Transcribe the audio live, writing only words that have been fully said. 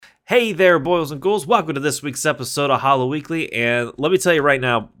Hey there, boils and ghouls. Welcome to this week's episode of Hollow Weekly. And let me tell you right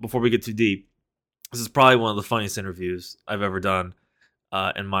now, before we get too deep, this is probably one of the funniest interviews I've ever done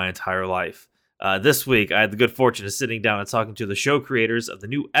in my entire life. This week, I had the good fortune of sitting down and talking to the show creators of the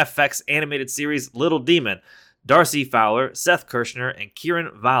new FX animated series Little Demon, Darcy Fowler, Seth Kirshner, and Kieran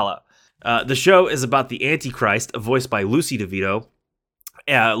Vala. The show is about the Antichrist, voiced by Lucy DeVito,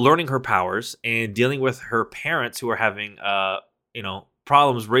 learning her powers and dealing with her parents who are having,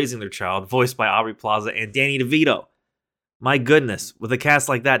 problems raising their child, voiced by Aubrey Plaza and Danny DeVito. My goodness, with a cast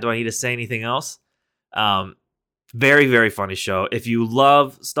like that, do I need to say anything else? Very, very funny show. If you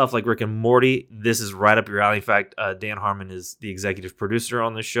love stuff like Rick and Morty, this is right up your alley. In fact, Dan Harmon is the executive producer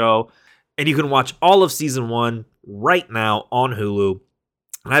on the show. And you can watch all of season 1 right now on Hulu.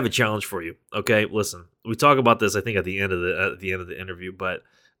 And I have a challenge for you. Okay, listen. We talk about this, I think, at the end of the interview, but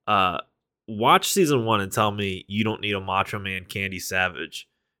watch season 1 and tell me you don't need a Macho Man Candy Savage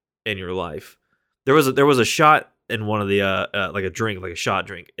in your life. There was a shot in one of the like a shot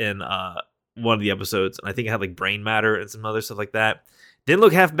drink in one of the episodes, and I think it had like brain matter and some other stuff like that. Didn't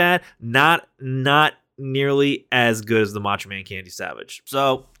look half bad. Not nearly as good as the Macho Man Candy Savage.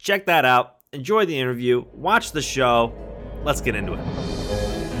 So check that out. Enjoy the interview. Watch the show. Let's get into it.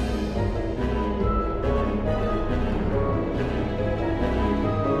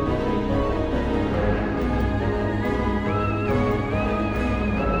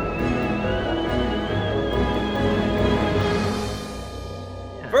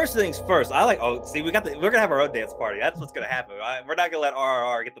 First things first, we're gonna have our own dance party. That's what's gonna happen. Right? We're not gonna let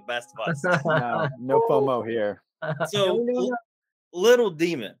RRR get the best of us. No FOMO here. So, Little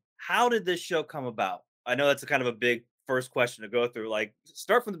Demon, how did this show come about? I know that's a kind of a big first question to go through. Like,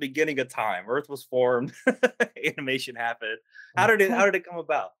 start from the beginning of time. Earth was formed, animation happened. How did it come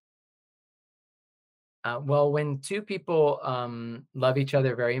about? Well, when two people love each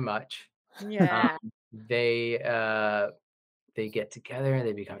other very much, they get together,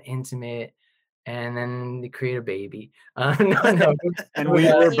 they become intimate, and then they create a baby. No. And we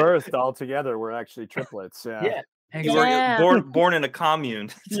were birthed all together. We're actually triplets. Yeah. You were born in a commune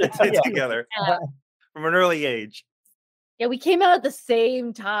together from an early age. Yeah, we came out at the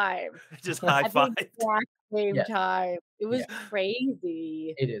same time. Just high five. Same time. It was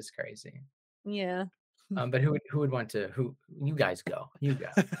crazy. It is crazy. Yeah. But who would want to? Who you guys go? You go.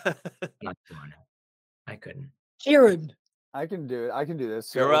 Not doing it. I couldn't. Kieran. I can do it. I can do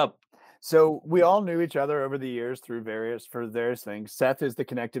this. You're up. So we all knew each other over the years through various things. Seth is the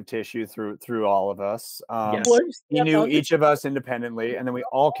connective tissue through all of us. Yes. He knew each of us independently, and then we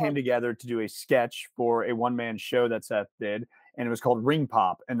all came together to do a sketch for a one-man show that Seth did, and it was called Ring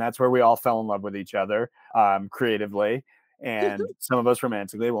Pop, and that's where we all fell in love with each other creatively, and some of us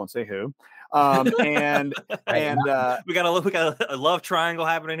romantically. Won't say who. And we got a love triangle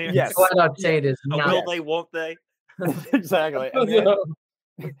happening here. Yes. What I'd say it is will they? Won't they? Exactly.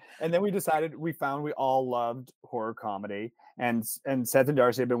 And then we decided we all loved horror comedy, and Seth and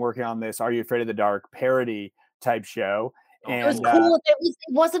Darcy have been working on this Are You Afraid of the Dark parody type show. And it was cool. It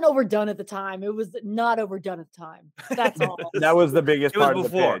wasn't overdone at the time. It was not overdone at the time. That's all. That was the biggest part of the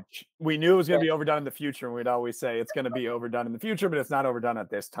pitch. We knew it was going to be overdone in the future, and we'd always say it's going to be overdone in the future, but it's not overdone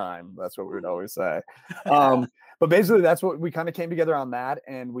at this time. That's what we would always say. But basically, that's what we kind of came together on that,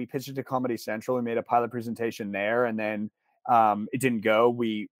 and we pitched it to Comedy Central. We made a pilot presentation there, and then it didn't go.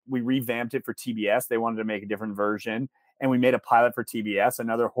 We revamped it for TBS. They wanted to make a different version, and we made a pilot for TBS,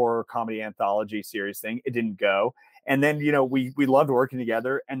 another horror comedy anthology series thing. It didn't go. And then, we loved working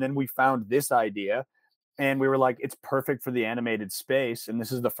together, and then we found this idea, and we were like, it's perfect for the animated space. And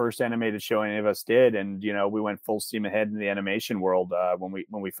this is the first animated show any of us did. And, we went full steam ahead in the animation world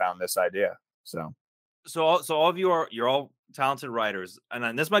when we found this idea. So all of you're all talented writers,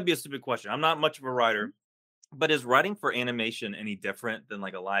 and this might be a stupid question. I'm not much of a writer, but is writing for animation any different than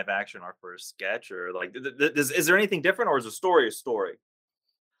like a live action or for a sketch, or like is there anything different, or is a story a story?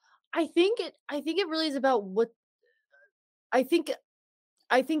 I think it really is about what I think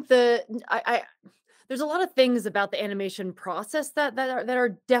there's a lot of things about the animation process that's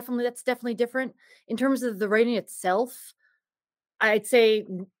definitely different in terms of the writing itself. I'd say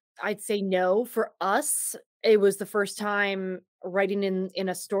no. For us, it was the first time writing in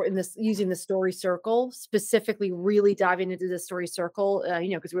a story using the story circle, specifically really diving into the story circle,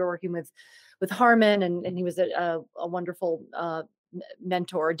 because we were working with Harmon, and he was a wonderful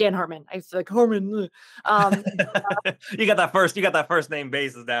mentor, Dan Harmon. I was like, Harmon. You got that first name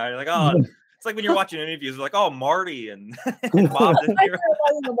basis now. You're like, oh, it's like when you're watching interviews, like, oh, Marty and Bob.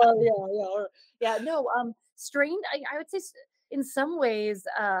 Strained. I would say in some ways,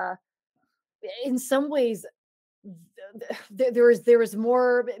 there was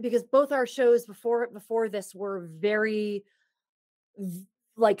more because both our shows before this were very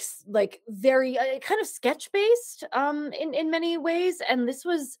like very kind of sketch based in many ways, and this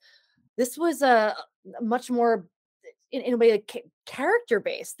was a much more in a way like character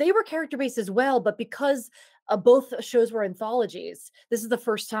based. They were character based as well, but because both shows were anthologies, this is the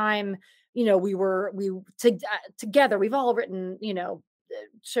first time together. We've all written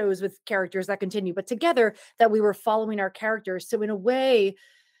shows with characters that continue, but together that we were following our characters. So in a way,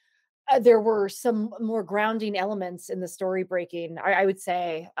 there were some more grounding elements in the story breaking. I would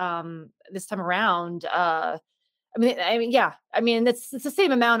say this time around. Yeah. I mean, it's the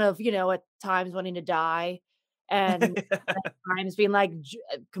same amount of at times wanting to die, and at times being like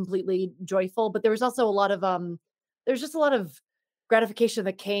completely joyful. But there was also a lot of there's just a lot of gratification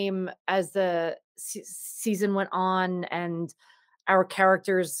that came as the season went on, and our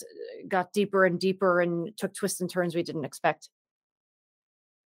characters got deeper and deeper and took twists and turns we didn't expect.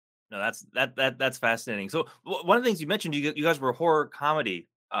 No, that's fascinating. So one of the ththings you mentioned, you guys were horror comedy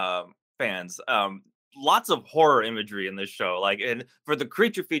fans. Lots of horror imagery in this show. Like, and for the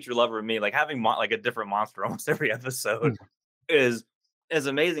creature feature lover of me, like having like a different monster almost every episode is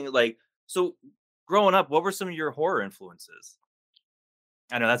amazing. Like, so growing up, what were some of your horror influences?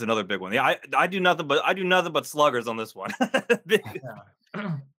 I know that's another big one. Yeah, I do nothing but sluggers on this one.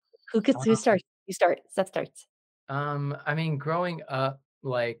 Who starts? You start. Seth starts. I mean, growing up,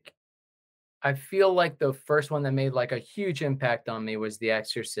 like, I feel like the first one that made like a huge impact on me was The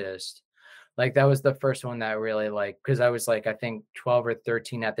Exorcist. Like that was the first one that really like, because I was like, I think 12 or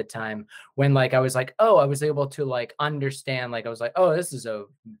 13 at the time when like I was like, oh, I was able to like understand, like I was like, oh, this is a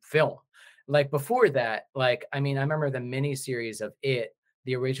film. Like before that, like, I mean, I remember the miniseries of It,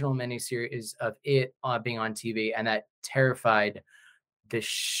 the original miniseries of It being on TV, and that terrified the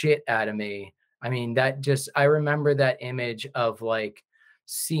shit out of me. I mean, I remember that image of like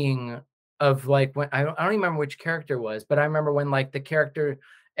seeing of like when I don't even remember which character it was, but I remember when like the character,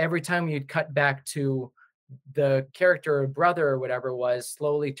 every time you'd cut back to the character or brother or whatever it was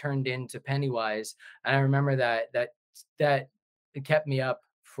slowly turned into Pennywise. And I remember that it kept me up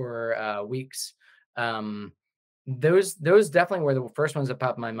for weeks. Those definitely were the first ones that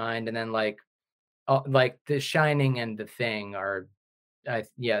popped in my mind. And then like The Shining and The Thing are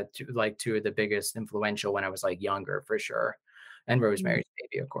two of the biggest influential when I was like younger for sure. And Rosemary's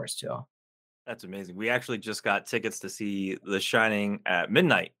Baby, of course, too. That's amazing. We actually just got tickets to see The Shining at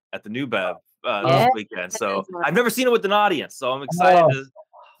midnight at the New Bev this weekend. So I've never seen it with an audience, so I'm excited to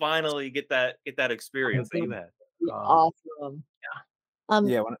finally get that experience that you had. Awesome.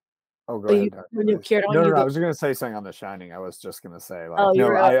 Yeah. Go ahead. No, I was going to say something on The Shining. I was just going to say, like,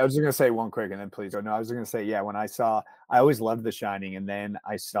 I was going to say one quick, and then please go. No, I was going to say, yeah. When I always loved The Shining, and then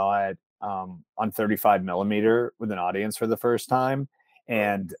I saw it on 35 millimeter with an audience for the first time,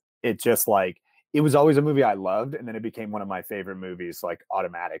 and it just like it was always a movie I loved, and then it became one of my favorite movies, like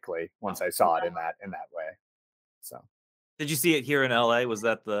automatically once I saw it in that way. So. Did you see it here in LA? Was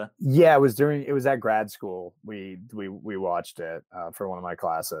that the? Yeah, it was at grad school. We watched it for one of my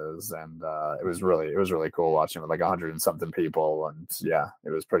classes, and it was really cool watching it with like 100 and something people, and yeah, it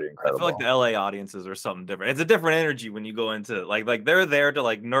was pretty incredible. I feel like the LA audiences are something different. It's a different energy when you go into like they're there to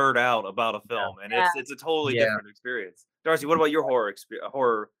like nerd out about a film, and it's a totally different experience. Darcy, what about your horror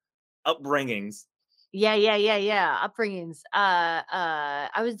upbringings? Yeah. Upbringings. I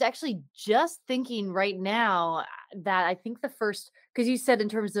was actually just thinking right now that I think the first, because you said in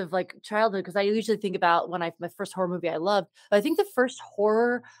terms of like childhood, because I usually think about my first horror movie I loved. But I think the first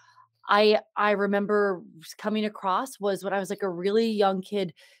horror I remember coming across was when I was like a really young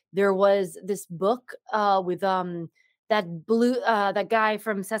kid. There was this book with that guy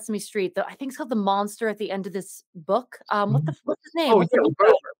from Sesame Street. I think it's called The Monster at the end of this book. What's his name? Oh,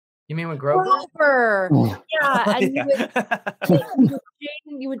 Grover. You mean with Grover? Yeah, and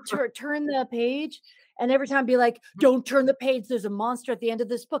you would turn the page, and every time be like, "Don't turn the page. There's a monster at the end of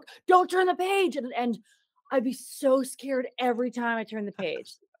this book. Don't turn the page." And I'd be so scared every time I turn the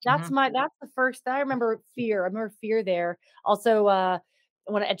page. That's the first. I remember fear. I remember fear there. Also,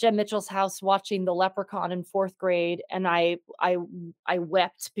 when at Jen Mitchell's house watching The Leprechaun in 4th grade, and I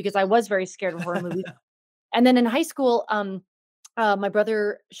wept because I was very scared of horror movies. And then in high school, my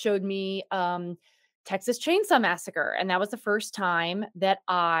brother showed me Texas Chainsaw Massacre, and that was the first time that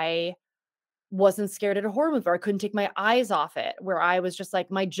I wasn't scared at a horror movie. Or I couldn't take my eyes off it. Where I was just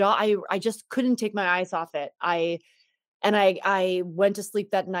like my jaw, I just couldn't take my eyes off it. I went to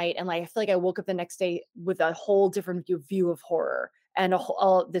sleep that night, and like I feel like I woke up the next day with a whole different view of horror and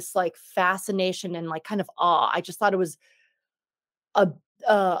this like fascination and like kind of awe. I just thought it was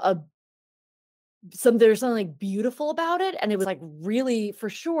a there's something like beautiful about it, and it was like really, for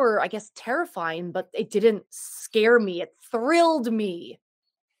sure, I guess terrifying, but it didn't scare me. It thrilled me.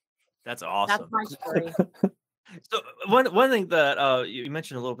 That's That's awesome. my story. So one thing that you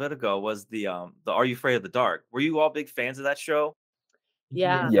mentioned a little bit ago was the Are You Afraid of the Dark? Were you all big fans of that show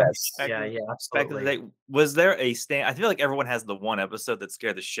Yeah. Yes. back Yeah, in, yeah, back in the absolutely. day? Was there a stand? I feel like everyone has the one episode that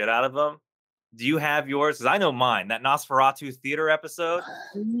scared the shit out of them. Do you have yours? Because I know mine. That Nosferatu theater episode Oh,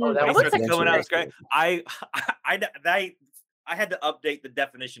 that when he I wouldn't starts say That's coming out of the really sky. I had to update the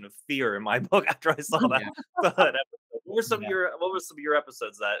definition of fear in my book after I saw that, Yeah. that episode. What were some Yeah. of your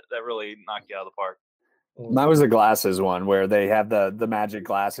episodes that really knocked you out of the park? Mine was the glasses one where they have the magic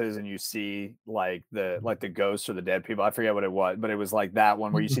glasses and you see like the ghosts or the dead people. I forget what it was, but it was like that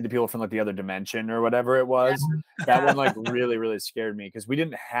one where you see the people from like the other dimension or whatever it was. That one like really, really scared me because we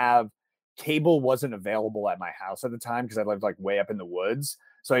didn't have cable wasn't available at my house at the time because I lived like way up in the woods.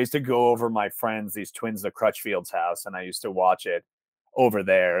 So I used to go over my friends, these twins, the Crutchfield's house, and I used to watch it over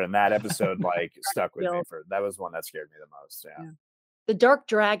there. And that episode like stuck with me Crutchfield. that was one that scared me the most. Yeah. Yeah. The Dark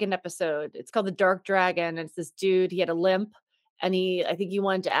Dragon episode. It's called The Dark Dragon. And it's this dude, he had a limp, and I think he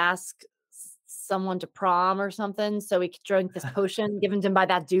wanted to ask someone to prom or something. So he drank this potion given to him by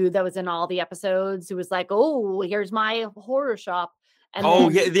that dude that was in all the episodes, who was like, "Oh, here's my horror shop." And Oh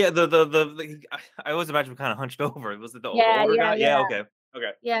then yeah. I always imagine him kind of hunched over. Was it the yeah, older yeah, guy? Yeah. yeah. Okay.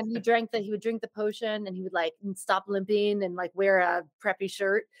 Okay. Yeah, and he would drink the potion, and he would like stop limping and like wear a preppy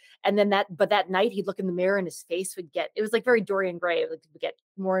shirt. And then that night he'd look in the mirror and his face would get, it was like very Dorian Gray, like it would get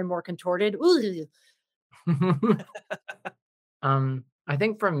more and more contorted. Ooh. I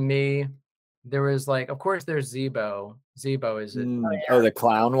think for me, there was like, of course, there's Zebo. Zebo is it? Oh, the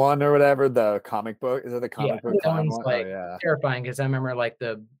clown one or whatever, the comic book. Is it the Yeah, comic book that clown one's one? like Oh yeah. terrifying because I remember like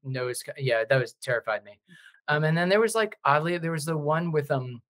the nose. Yeah, that was terrified me. And then there was like oddly, there was the one with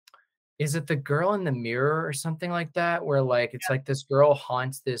is it the girl in the mirror or something like that? Where like it's like this girl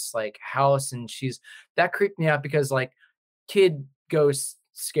haunts this like house and that creeped me out because like kid ghosts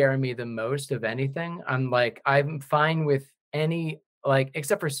scare me the most of anything. I'm fine with any like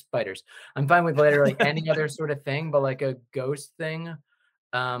except for spiders. I'm fine with literally any other sort of thing, but like a ghost thing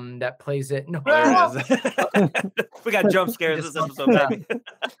that plays it. No, Oh, there it is. We got jump scares this episode, baby.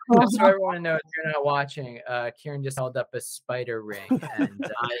 just so everyone knows, if you're not watching, Kieran just held up a spider ring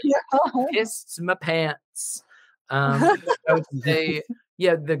and I pissed my pants. I would say,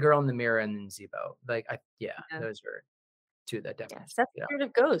 yeah, the girl in the mirror and then Zebo. Like, Yeah. those are two that Yeah, definitely. Seth is scared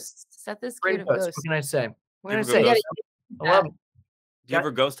of ghosts. Seth is scared Great of ghosts. ghosts. What can I say? What can I You ever say? go ghost- I love 'em. Do you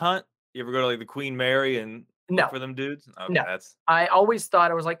ever ghost hunt? You ever go to like the Queen Mary and No. look for them dudes? Okay, No. that's I always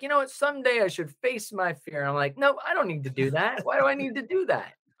thought I was like, you know what? Someday I should face my fear. I'm like, no, I don't need to do that. Why do I need to do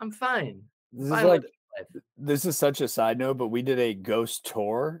that? I'm fine. This is Fine like with life. this is such a side note, but we did a ghost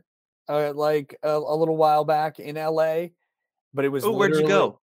tour like a little while back in LA, but it was Oh, where'd you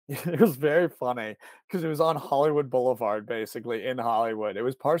go? It was very funny because it was on Hollywood Boulevard, basically in Hollywood. It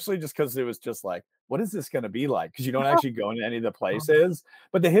was partially just because it was just like, what is this going to be like? Because you don't actually go into any of the places,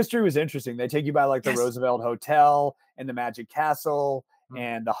 but the history was interesting. They take you by like the Yes. Roosevelt Hotel and the Magic Castle Mhm.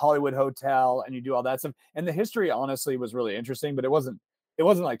 and the Hollywood Hotel, and you do all that stuff. And the history honestly was really interesting, but it wasn't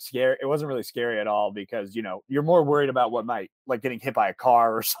like scary. It wasn't really scary at all because you're more worried about what might like getting hit by a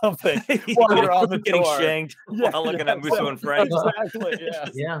car or something while you're on the Getting tour. shanked while looking at Musso and Friends. Exactly. Yes.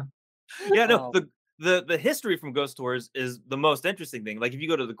 Yeah. Yeah, no, Um, the history from ghost tours is the most interesting thing. Like if you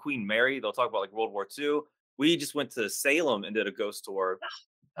go to the Queen Mary, they'll talk about like World War II. We just went to Salem and did a ghost tour,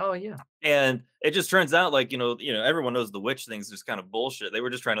 Oh yeah. and it just turns out like everyone knows the witch thing's just kind of bullshit. They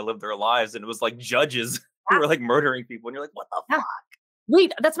were just trying to live their lives, and it was like judges who were like murdering people, and you're like, what the Yeah.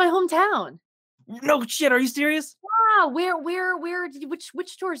 Wait, that's my hometown. no shit? Are you serious? Wow, where did you,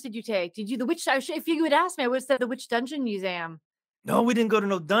 which tours did you take? Did you the witch? If you had asked me, I would have said the Witch Dungeon Museum. No, we didn't go to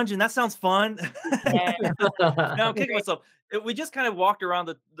no dungeon. That sounds fun. Yeah. No, I'm kicking myself. We just kind of walked around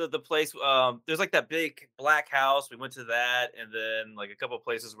the place. There's like that big black house. We went to that, and then like a couple of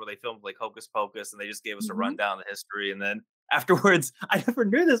places where they filmed like Hocus Pocus, and they just gave us a Mhm. rundown of the history. And then afterwards, I never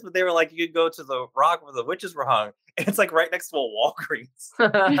knew this, but they were like, you could go to the rock where the witches were hung, and it's like right next to a Walgreens.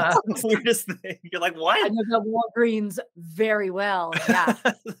 It's the weirdest thing. You're like, I what? know that Walgreens very well. Yeah.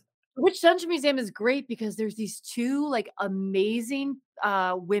 The Witch Dungeon Museum is great because there's these two like amazing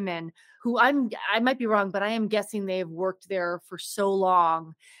women who I might be wrong, but I am guessing they've worked there for so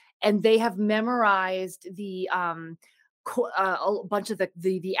long, and they have memorized the a bunch of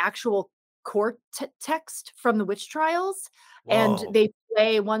the actual court text from the witch trials, and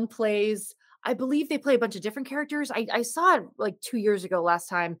Whoa. one plays. I believe they play a bunch of different characters. I saw it like 2 years ago last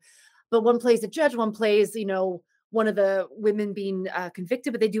time, but one plays a judge, one plays one of the women being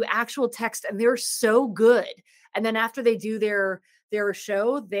convicted, but they do actual text, and they're so good. And then after they do their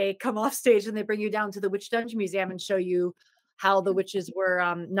show, they come off stage and they bring you down to the Witch Dungeon Museum and show you how the witches were,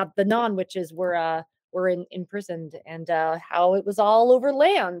 not the non-witches were imprisoned, and how it was all over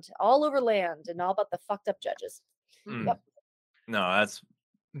land, and all about the fucked up judges. Yep. No, that's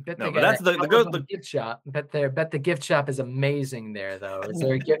Bet no, they but got that's a the hell of go a the gift shop. Bet the gift shop is amazing there, though. Is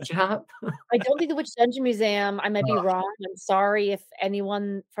there a gift shop? I don't think the Witch Dungeon Museum. I might be Oh, wrong. I'm sorry if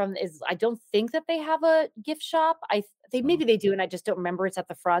anyone from is. I don't think that they have a gift shop. They maybe they do, and I just don't remember. It's at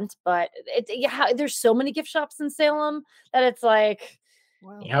the front, but there's so many gift shops in Salem that it's like,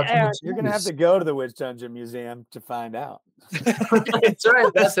 Well, you have to you're gonna have choose. to go to the Witch Dungeon Museum to find out. That's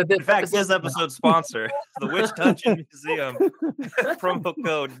right. That's what this in fact, this episode. episode sponsor, the Witch Dungeon Museum. Promo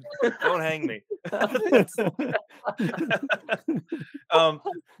code, don't hang me.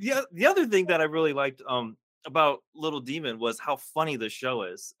 The other thing that I really liked about Little Demon was how funny the show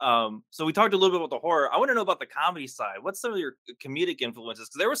is. So we talked a little bit about the horror. I want to know about the comedy side. What's some of your comedic influences?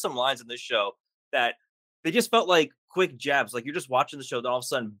 Because there were some lines in this show that they just felt like quick jabs. Like you're just watching the show, then all of a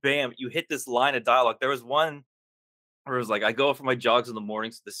sudden, bam, you hit this line of dialogue. There was one where it was like, I go for my jogs in the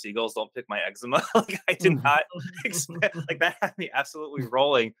mornings so the seagulls don't pick my eczema. Like I did not expect, like that had me absolutely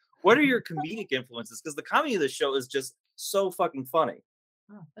rolling. What are your comedic influences? Because the comedy of the show is just so fucking funny.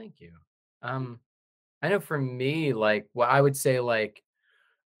 Oh, thank you. I know for me, like what I would say, like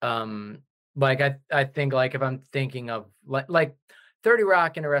I think like if I'm thinking of like 30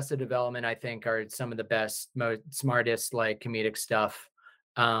 Rock and Arrested Development, I think are some of the best, most smartest like comedic stuff.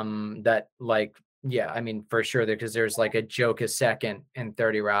 That like, yeah, I mean for sure, because there's like a joke a second in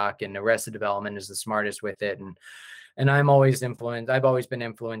 30 Rock, and Arrested Development is the smartest with it. And I've always been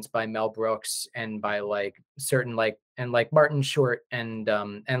influenced by Mel Brooks and by like certain like Martin Short and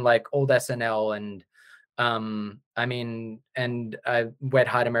like old SNL and I mean and Wet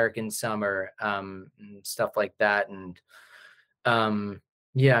Hot American Summer and stuff like that. And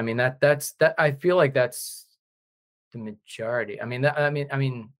yeah, I mean that's I feel like that's the majority. I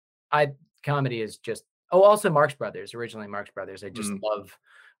mean comedy is just, oh, also Marx Brothers, originally Marx Brothers. I just love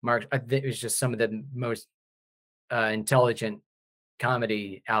Marx. I think it was just some of the most intelligent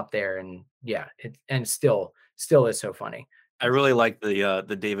comedy out there, and yeah, it still is so funny. I really like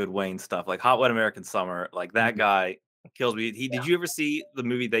the David Wayne stuff, like Hot Wet American Summer. Like that guy kills me. Did you ever see the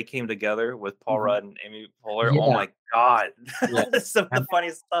movie They Came Together with Paul Rudd and Amy Poehler? Oh Yeah. my god, Yeah. that's some of the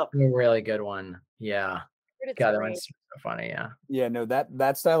funniest stuff. A really good one. Yeah. It's God, that great. one's so funny. Yeah. Yeah, no,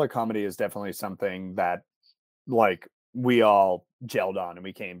 that style of comedy is definitely something that like we all gelled on and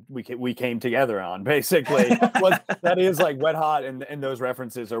we came together on, basically. That is like Wet Hot, and those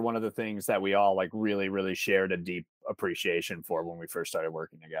references are one of the things that we all like really shared a deep appreciation for when we first started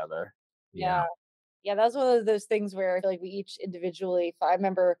working together. Yeah. Yeah, that was one of those things where I feel like we each individually, I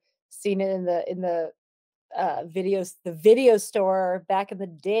remember seeing it in the videos, the video store back in the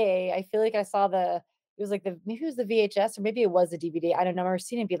day. I feel like I saw it was like maybe it was the VHS or maybe it was the DVD. I don't know. I remember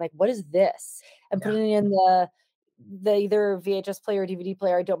seeing it and being like, what is this? And putting it in the either VHS player or DVD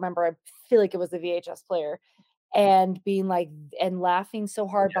player. I don't remember. I feel like it was the VHS player. And being like, and laughing so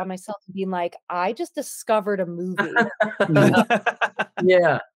hard by myself and being like, I just discovered a movie.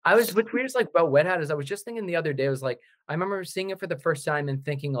 Yeah. What's weird is like about Wet Hat is I was just thinking the other day, I was like, I remember seeing it for the first time and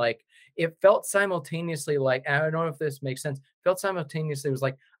thinking like, it felt simultaneously like, I don't know if this makes sense, felt simultaneously, it was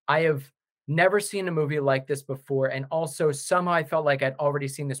like, I have never seen a movie like this before. And also somehow I felt like I'd already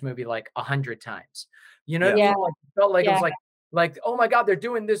seen this movie like 100 times. You know what I mean? Like, it felt like it was like, oh my God, they're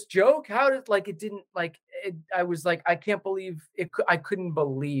doing this joke. How did like, it didn't like it, I was like, I can't believe it. I couldn't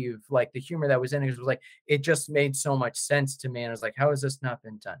believe like the humor that was in it. It was like, it just made so much sense to me. And I was like, how has this not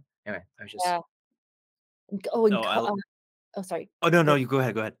been done? Anyway, I was just, Sorry. Oh no, you go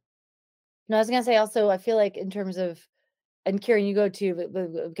ahead. No, I was gonna say also, I feel like in terms of, and Kieran, you go too,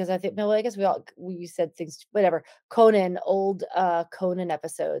 because I think, no, I guess we said things, whatever. Conan, old Conan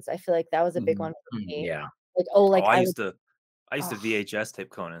episodes. I feel like that was a big one for me. yeah. Like, I used to VHS tape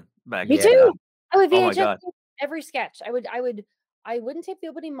Conan back me then. too. I would Oh my VHS God. tape every sketch. I wouldn't tape the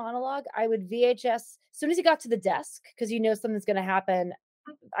opening monologue. I would VHS as soon as he got to the desk, because something's gonna happen.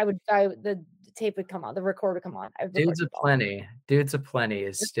 The tape would come on, the record would come on. Dudes of Plenty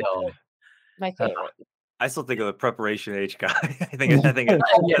is still my favorite. I still think of the Preparation H guy. I think of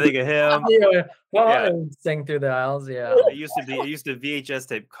him. Yeah. Sing through the aisles. Yeah. It used to VHS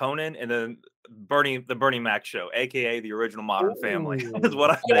tape Conan and then the Bernie Mac show, aka the original Modern Family. Is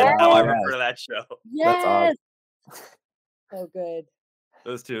what how I remember that show. Yes. So good.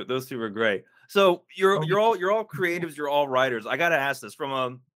 Those two were great. So you're all creatives, you're all writers. I gotta ask this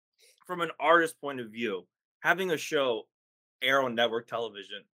from an artist point of view. having a show air on network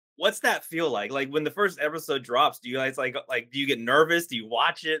television, what's that feel like? Like when the first episode drops, do you guys like do you get nervous? Do you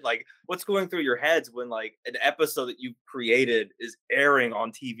watch it? Like what's going through your heads when like an episode that you created is airing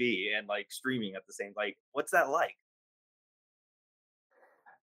on TV and like streaming at the same, like what's that like?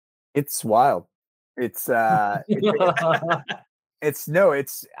 It's wild. It's it's no,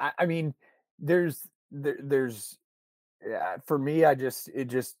 it's I mean, there's for me, you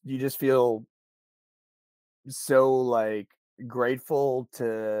just feel so like grateful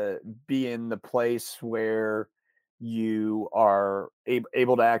to be in the place where you are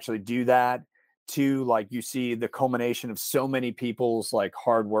able to actually do that. To like you see the culmination of so many people's like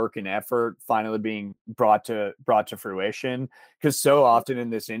hard work and effort finally being brought to fruition, because so often in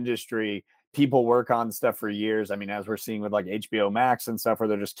this industry people work on stuff for years. I mean, as we're seeing with like HBO Max and stuff, where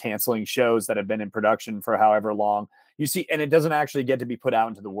they're just canceling shows that have been in production for however long. You see, and it doesn't actually get to be put out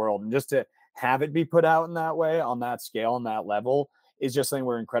into the world. And just to have it be put out in that way, on that scale, on that level, is just something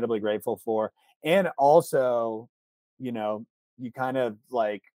we're incredibly grateful for. And also, you know, you kind of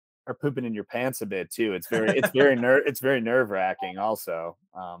like are pooping in your pants a bit too. It's very nerve wracking also.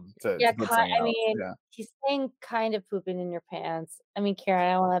 Yeah, To put I something out. mean, Yeah. he's saying kind of pooping in your pants. I mean, Karen,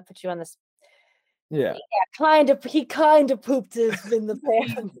 I don't want to put you on this. Yeah. He kind of pooped in the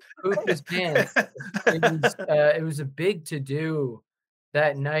pants. Pooped his pants. It was a big to do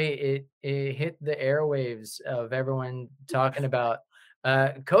that night. It hit the airwaves of everyone talking about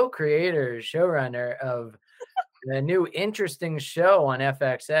co-creator, showrunner of the new interesting show on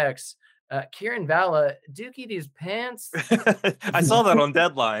FXX. Kieran Valla dookied his pants. I saw that on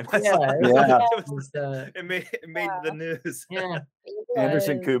Deadline. It made the news. Yeah.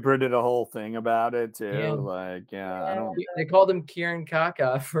 Anderson Cooper did a whole thing about it too. Yeah. Like, I don't. They called him Kieran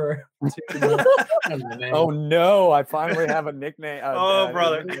Kaka for. Oh no! I finally have a nickname.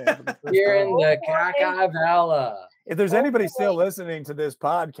 Brother, Kieran the Kaka Valla. If there's anybody still listening to this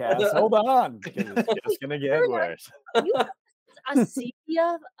podcast, hold on, because it's just gonna get worse. A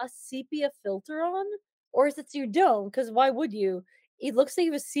sepia filter on, or is it your dome? Because why would you? It looks like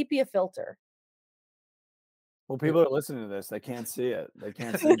you have a sepia filter. Well, people are listening to this; they can't see it. They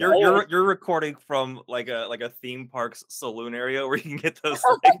can't see. You're recording from like a theme park's saloon area where you can get those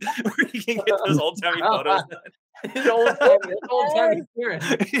old timey photos. Old timey Kieran.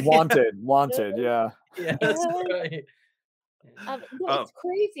 Wanted, yeah. Yeah, that's right. It's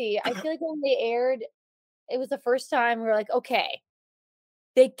crazy. I feel like when they aired, it was the first time we were like, okay,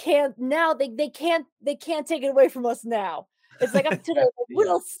 they can't take it away from us now. It's like up today,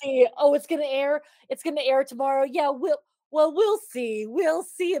 we'll see. Oh, it's gonna air tomorrow. Yeah, we'll see. We'll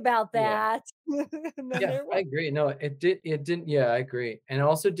see about that. Yeah, I agree. No, it didn't. Yeah, I agree. And it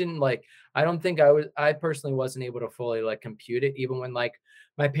also didn't like, I personally wasn't able to fully like compute it, even when like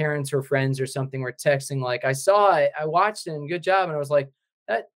my parents or friends or something were texting, like, I saw it, I watched it, and good job. And I was like,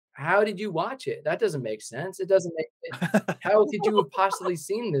 how did you watch it? That doesn't make sense. It doesn't make it. How could you have possibly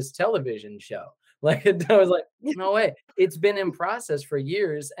seen this television show? Like, I was like, no way. It's been in process for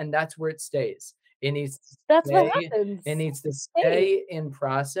years, and that's where it stays. It needs to That's stay, what happens. It needs to stay in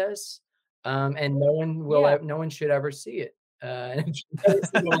process, and no one should ever see it.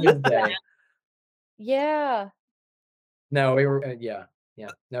 Yeah. No, we were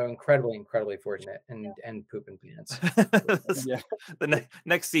no, incredibly fortunate, and pooping pants. Yeah. The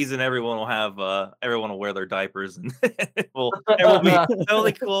next season, everyone will wear their diapers, and it will be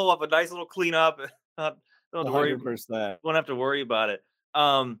totally cool. We'll have a nice little cleanup. Don't have to worry. 100%. Won't have to worry about it.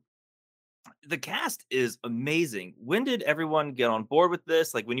 The cast is amazing. When did everyone get on board with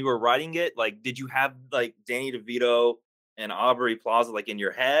this? Like when you were writing it, like did you have like Danny DeVito and Aubrey Plaza like in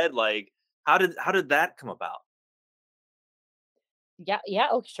your head? Like how did that come about? Yeah.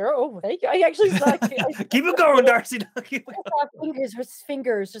 Oh, sure. Oh, thank you. I actually saw. Keep it going, Darcy. Keep it going. His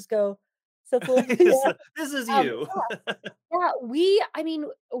fingers just go. So this is you. Yeah, I mean,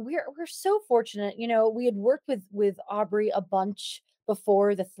 we're so fortunate. You know, we had worked with Aubrey a bunch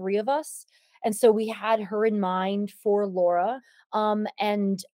before, the three of us, and so we had her in mind for Laura.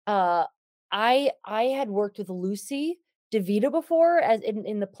 And I had worked with Lucy DeVito before, as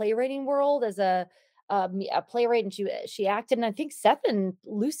in the playwriting world, as a playwright, and she acted, and I think Seth and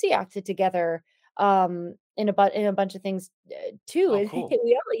Lucy acted together in a bunch of things too. Oh, cool.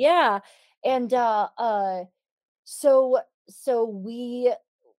 Yeah. And so we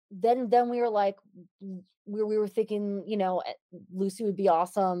then we were like, we were thinking, you know, Lucy would be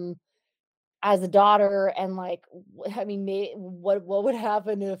awesome as a daughter, and like, I mean, what would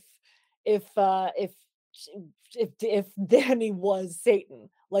happen if Danny was Satan?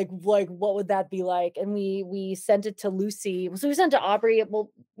 Like what would that be like? And we sent it to Lucy. So we sent it to Aubrey.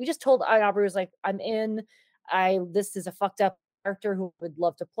 Well, we just told Aubrey, was like, I'm in. this is a fucked up character who would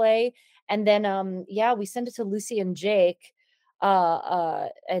love to play. And then yeah, we sent it to Lucy and Jake,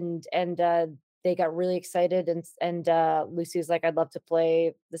 and they got really excited, and Lucy was like, I'd love to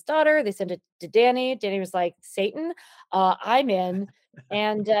play this daughter. They sent it to Danny. Danny was like, Satan, I'm in.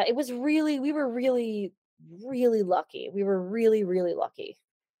 And it was really, we were really, really lucky. We were really, really lucky.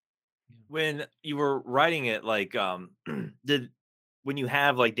 When you were writing it, like, when you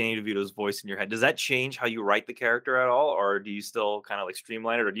have like Danny DeVito's voice in your head, does that change how you write the character at all, or do you still kind of like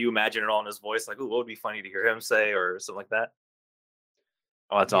streamline it, or do you imagine it all in his voice, like, oh, what would be funny to hear him say, or something like that?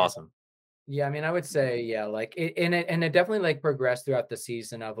 Oh, that's Yeah. awesome. Yeah, I mean, I would say, yeah, like it definitely like progressed throughout the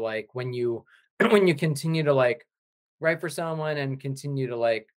season of like when you when you continue to like write for someone and continue to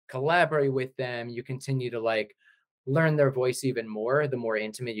like collaborate with them, you continue to like learn their voice even more, the more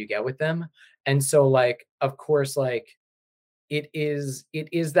intimate you get with them. And so like, of course, like it is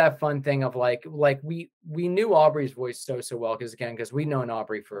that fun thing of like we knew Aubrey's voice so well because we've known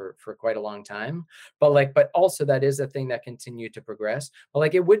Aubrey for quite a long time, but also that is a thing that continued to progress. But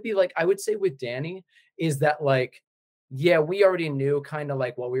like it would be like I would say with Danny is that like yeah, we already knew kind of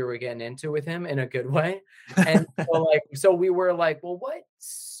like what we were getting into with him in a good way. And so we were like, well,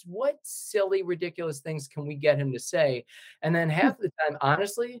 what silly, ridiculous things can we get him to say? And then half the time,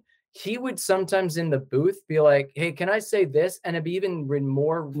 honestly, he would sometimes in the booth be like, hey, can I say this? And it'd be even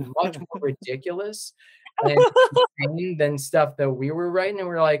much more ridiculous and insane than stuff that we were writing. And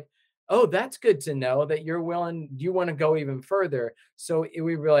we're like, oh, that's good to know that you want to go even further. So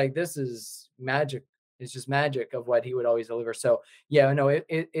we were like, this is magic. It's just magic of what he would always deliver. So yeah, no,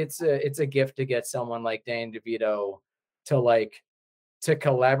 it's a gift to get someone like Danny DeVito to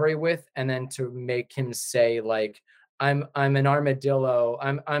collaborate with, and then to make him say like, I'm an armadillo.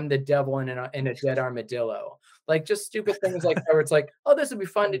 I'm the devil in a dead armadillo. Like just stupid things like that where it's like, oh, this would be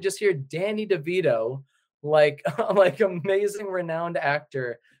fun to just hear Danny DeVito, like like amazing renowned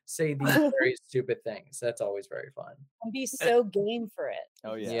actor, say these very stupid things. That's always very fun. And be so game for it.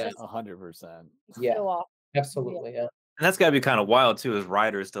 Oh It's yeah, just 100%. Yeah. so awesome. Absolutely. Yeah. And that's got to be kind of wild too, as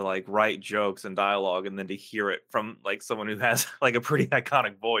writers, to like write jokes and dialogue, and then to hear it from like someone who has like a pretty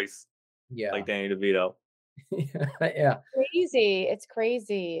iconic voice, Yeah. like Danny DeVito. Yeah. Crazy. It's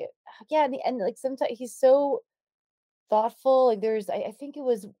crazy. Yeah, and like sometimes he's so thoughtful. Like I think it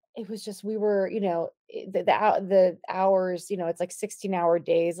was just we were, the hours, it's like 16-hour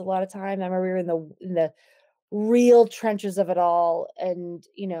days a lot of time. I remember we were in the real trenches of it all, and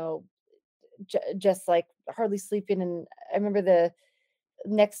just like hardly sleeping. And I remember the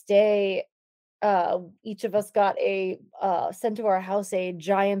next day, each of us got sent to our house a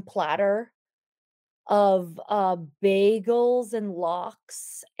giant platter of bagels and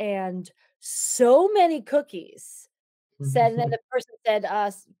lox and so many cookies. And then the person said,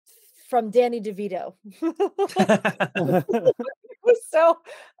 from Danny DeVito. It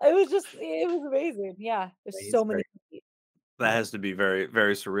was amazing. Yeah, there's so many cookies. That has to be very,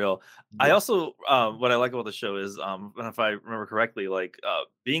 very surreal. I Yeah. also, what I like about the show is, if I remember correctly, like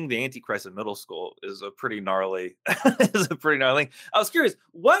being the Antichrist in middle school is a pretty gnarly, is a pretty gnarly. I was curious,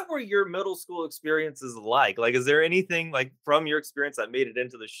 what were your middle school experiences like? Like, is there anything like from your experience that made it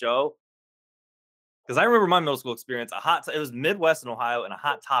into the show? Because I remember my middle school experience, it was Midwest in Ohio, and a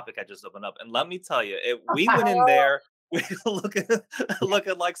Hot Topic had just opened up. And let me tell you, we went in there, we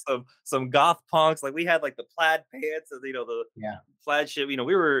looking like some goth punks. Like we had like the plaid pants and the Yeah. plaid shit. We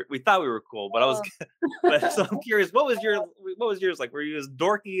thought we were cool, but I was. But, so I'm curious, what was yours like? Were you as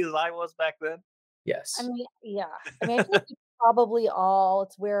dorky as I was back then? Yes. I mean, yeah. I mean, I think probably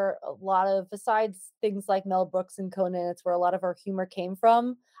it's where a lot of, besides things like Mel Brooks and Conan, it's where a lot of our humor came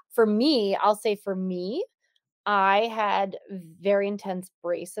from. For me, I'll say for me, I had very intense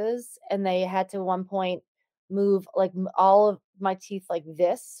braces, and they had to at one point move like all of my teeth like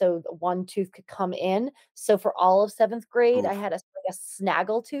this, so one tooth could come in. So for all of 7th grade, I Oof. had a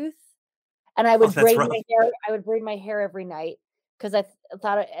snaggle tooth, and I Oh, would that's braid rough. my hair. I would braid my hair every night because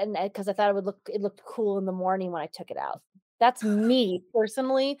thought it looked cool in the morning when I took it out. That's me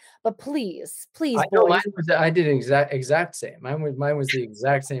personally, but please, I know boys. I did exact same. Mine was the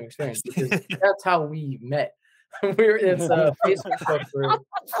exact same experience because that's how we met. It's a Facebook group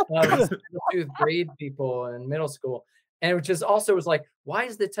of tooth braid people in middle school, and it just also was like, why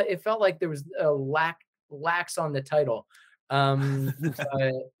is it felt like there was a lax on the title. I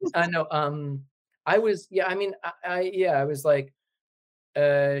know. I was I was like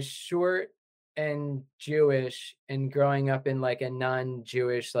short and Jewish, and growing up in like a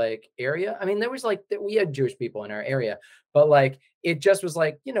non-Jewish like area. I mean, there was like we had Jewish people in our area, but like it just was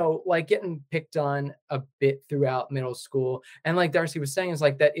like, like getting picked on a bit throughout middle school. And like Darcy was saying, is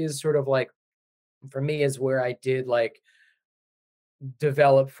like that is sort of like for me is where I did like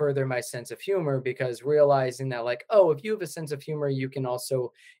develop further my sense of humor, because realizing that like, oh, if you have a sense of humor, you can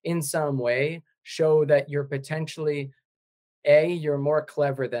also in some way show that you're potentially you're more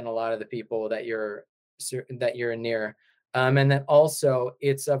clever than a lot of the people that you're near. And then also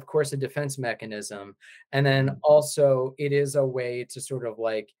it's of course a defense mechanism. And then also it is a way to sort of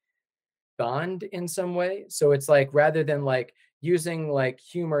like bond in some way. So it's like rather than like using like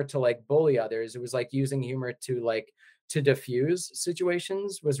humor to like bully others, it was like using humor to diffuse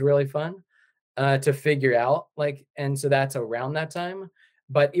situations was really fun to figure out like, and so that's around that time.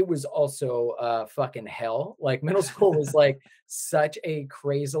 But it was also fucking hell. Like middle school was like such a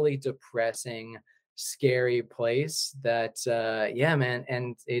crazily depressing, scary place that yeah, man.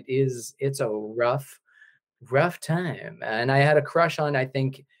 And it's a rough time. And I had a crush on, I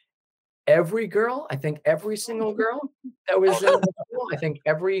think every single girl that was in my school. I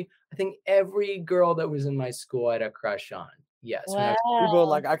think every girl that was in my school I had a crush on. Yes. When I was People are Wow.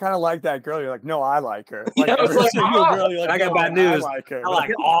 like, I kind of like that girl. You're like, no, I like her. Like Yeah, I was every like, single "Oh, girl, you're like, I got "No, bad news. I like her. I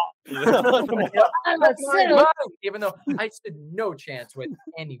like all. I'm a That's my sinner. mind, even though I stood no chance with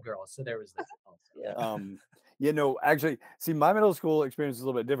any girl. So there was that also. Yeah. You know, actually, see, my middle school experience is a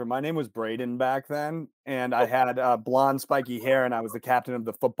little bit different. My name was Braden back then, and I had blonde, spiky hair, and I was the captain of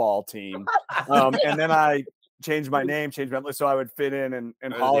the football team. And then I changed my name, so I would fit in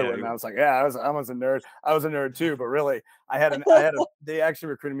Hollywood. And I was like, yeah, I was a nerd. I was a nerd too, but really, they actually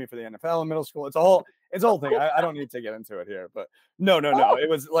recruited me for the NFL in middle school. It's a whole thing. I don't need to get into it here, but no. It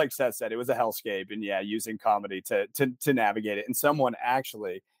was like Seth said, it was a hellscape, and yeah, using comedy to navigate it.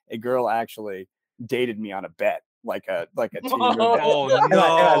 And a girl actually dated me on a bet, like a Tinder bet. Oh And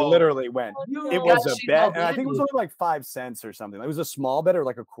I no! literally went. No. It was a She bet, felt and I think it was bad. only like 5 cents or something. It was a small bet or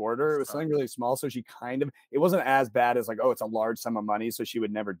like a quarter. It was something really small. So she it wasn't as bad as like, oh, it's a large sum of money, so she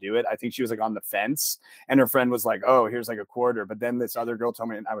would never do it. I think she was like on the fence, and her friend was like, oh, here's like a quarter. But then this other girl told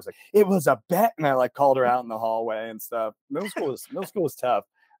me, and I was like, it was a bet, and I like called her out in the hallway and stuff. Middle school was tough,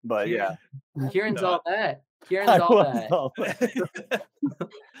 but yeah, Kieran's No. all that. I Kieran's all was that. all that.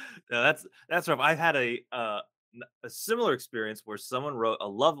 No, that's rough. I've had a similar experience where someone wrote a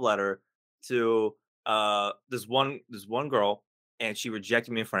love letter to this one girl, and she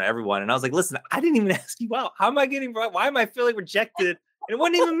rejected me in front of everyone. And I was like, listen, I didn't even ask you out. How am I getting? Why am I feeling rejected? And it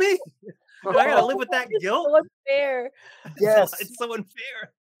wasn't even me. And I gotta live with that It's guilt. so unfair. Yes. It's so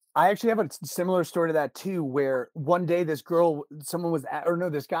unfair. I actually have a similar story to that too, where one day this guy,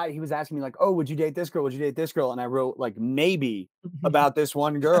 he was asking me like, oh, would you date this girl? Would you date this girl? And I wrote like, maybe about this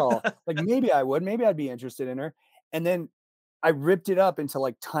one girl, like maybe I would, maybe I'd be interested in her. And then I ripped it up into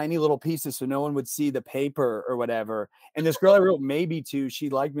like tiny little pieces so no one would see the paper or whatever. And this girl I wrote maybe to, she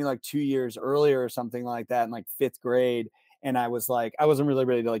liked me like 2 years earlier or something like that in like 5th grade. And I was like, I wasn't really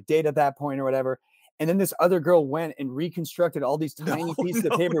ready to like date at that point or whatever. And then this other girl went and reconstructed all these tiny pieces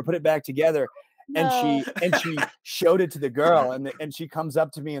of paper, put it back together. No. And she showed it to the girl, and she comes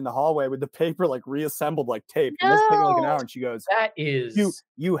up to me in the hallway with the paper like reassembled like tape. And this taking like an hour, and she goes, That is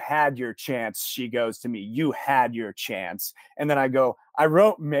you had your chance. She goes to me, you had your chance. And then I go, I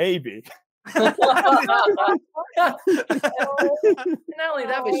wrote maybe. not only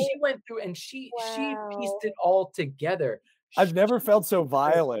that, but she went through and she pieced it all together. I've never felt so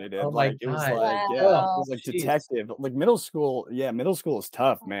violated. Oh my Like it was God. like, yeah, it Wow. was like Jeez. detective. Like middle school, yeah, middle school is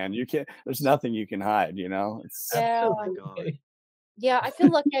tough, man. You can't. There's nothing you can hide. You know. It's Yeah. God. Yeah, I feel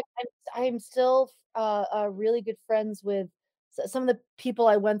like I'm still really good friends with some of the people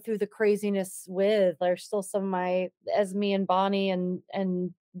I went through the craziness with. Are still some of my Esme and Bonnie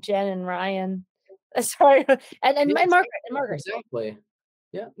and Jen and Ryan. Sorry, and Yes. Margaret. Exactly.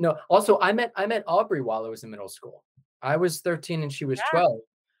 Yeah. No. Also, I met Aubrey while I was in middle school. I was 13 and she was 12.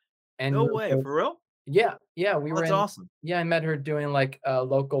 And No we were way, both- for real? yeah, we Oh, were that's in. awesome. Yeah, I met her doing like a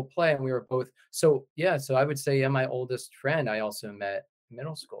local play, and we were both. So yeah, so I would say, yeah, my oldest friend I also met in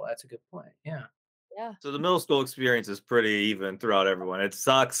middle school. That's a good point. Yeah. Yeah. So the middle school experience is pretty even throughout everyone. It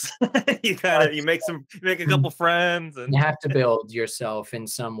sucks. You make a couple friends, and You have to build yourself in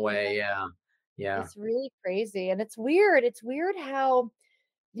some way. Yeah. Yeah. It's really crazy, and it's weird. It's weird how,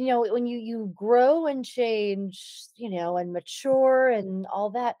 when you grow and change, and mature and all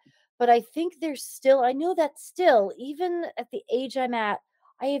that. But I think I know that still, even at the age I'm at,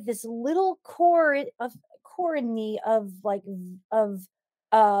 I have this little core in me of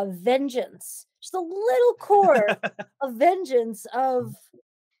vengeance. Just a little core of vengeance of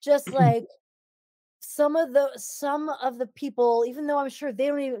just like some of the people, even though I'm sure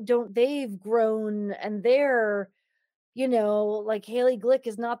they've grown and they're, like Haley Glick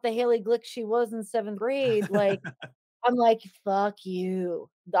is not the Haley Glick she was in 7th grade. Like, I'm like, fuck you.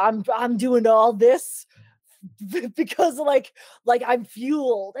 I'm doing all this because like I'm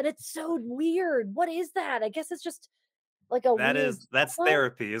fueled, and it's so weird. What is that? I guess it's just like a weird That's cycle.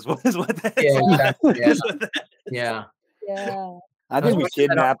 therapy is what that Yeah, is. exactly. Yeah. Is what that is. Yeah. Yeah. I think we Let's look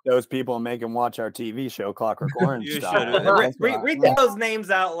that up. kidnap those people and make them watch our TV show Clockwork Orange You style. should That's read fine. those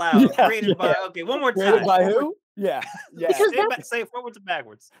names out loud. Yeah, Created by okay, one more Created time. by who? Yeah. Because Say it forwards and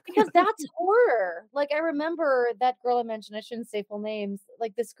backwards. because that's horror. Like I remember that girl I mentioned. I shouldn't say full names.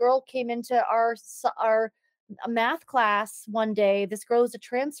 Like this girl came into our math class one day. This girl was a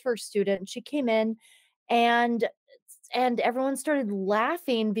transfer student. And she came in, and everyone started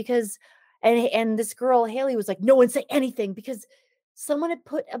laughing because, and this girl Haley was like, "No one say anything," because someone had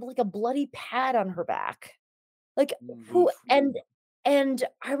put like a bloody pad on her back. Like who? And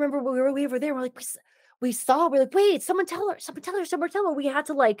I remember we were there. We're like, we saw. We're like, wait, someone tell her. Someone tell her. Someone tell her. We had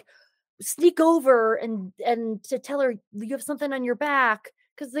to like sneak over and to tell her you have something on your back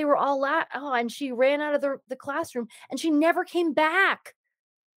because they were all and she ran out of the classroom and she never came back.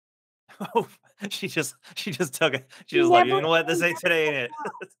 Oh, she just took it. She was like, you know what? This ain't today, ain't it?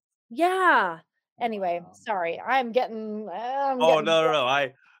 Yeah. Anyway, sorry. I'm getting. Oh no.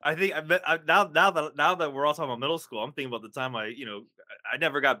 I think now that we're all talking about middle school, I'm thinking about the time I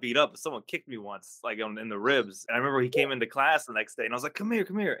never got beat up, but someone kicked me once, like in the ribs. And I remember he came into class the next day, and I was like, "Come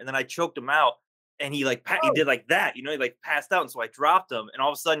here," and then I choked him out, and he like he did like that, he like passed out, and so I dropped him, and all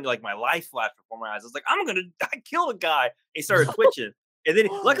of a sudden like my life flashed before my eyes. I was like, I killed a guy. And he started twitching, and then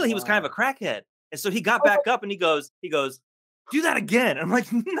luckily he was kind of a crackhead, and so he got back up, and he goes. Do that again. I'm like,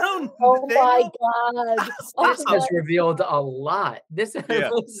 no. Oh my god! This has revealed a lot. This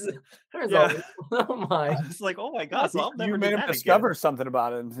oh my! It's like, oh my god! So I'll never You made him that discover again. something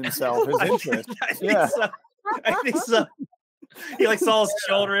about himself, his interest. I think so. He like saw his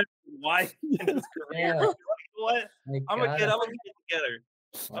children, wife, and his career. Yeah. What? I'm gonna get it together.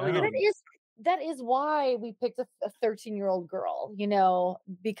 That is why we picked a 13-year-old girl,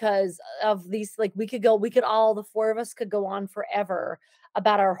 because of these, like the four of us could go on forever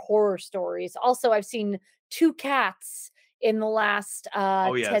about our horror stories. Also, I've seen 2 cats in the last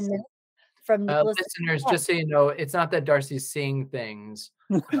 10 minutes from Nicholas. Listeners, just so you know, it's not that Darcy's seeing things.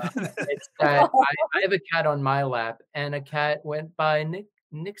 It's that I have a cat on my lap, and a cat went by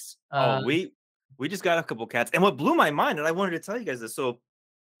Nick's. We just got a couple cats, and what blew my mind, and I wanted to tell you guys this. So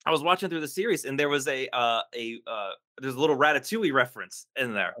I was watching through the series, and there was there's a little Ratatouille reference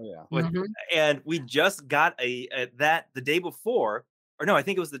in there. Oh, yeah. And we just got that the day before, or no, I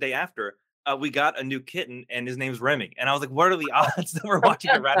think it was the day after. We got a new kitten, and his name's Remy. And I was like, "What are the odds that we're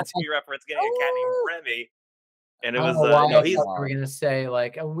watching a Ratatouille reference, getting a cat named Remy?" And it was we're gonna say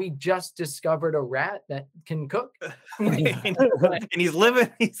like, we just discovered a rat that can cook. and he's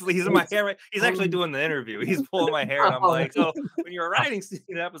living. He's in my hair. He's actually doing the interview. He's pulling my hair, and I'm like, "So when you're writing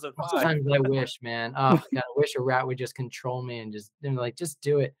episode 5." Sometimes I wish, man. Oh God, I wish a rat would just control me and just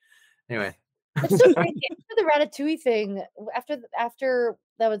do it. Anyway. It's so crazy. After the Ratatouille thing, after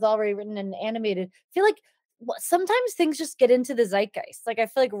that was already written and animated, I feel like sometimes things just get into the zeitgeist. Like I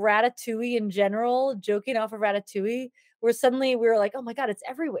feel like Ratatouille in general, joking off of Ratatouille, where suddenly we were like, oh my god, it's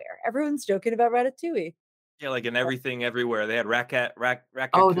everywhere. Everyone's joking about Ratatouille. Yeah, like in everything, everywhere. They had Racat.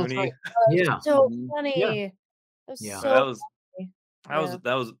 Oh, that's right. Yeah, so funny. Yeah. That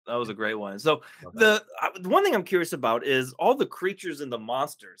was a great one. So the one thing I'm curious about is all the creatures and the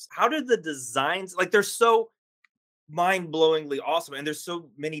monsters. How did the designs, like, they're so mind-blowingly awesome, and there's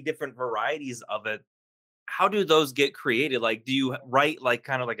so many different varieties of it. How do those get created? Like, do you write like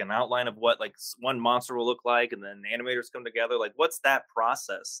kind of like an outline of what like one monster will look like, and then animators come together? Like, what's that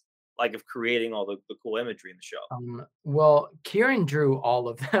process like of creating all the cool imagery in the show? Well, Kieran drew all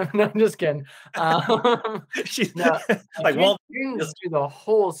of them. No, I'm just kidding. She's like, well, Kieran just drew the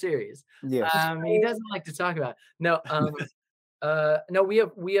whole series. Yeah. He doesn't like to talk about it. No. No, we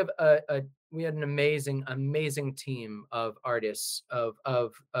had an amazing team of artists, of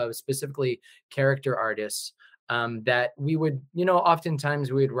specifically character artists, that we would,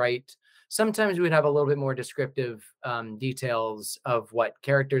 oftentimes we would write. Sometimes we would have a little bit more descriptive details of what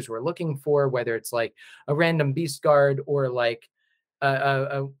characters we're looking for, whether it's like a random beast guard or like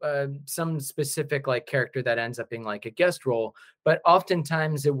some specific like character that ends up being like a guest role. But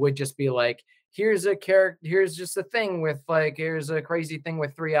oftentimes it would just be like, here's a character, here's just a thing with like, here's a crazy thing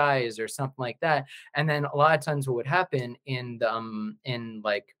with 3 eyes or something like that. And then a lot of times what would happen in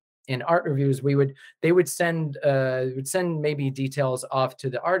art reviews, they would send maybe details off to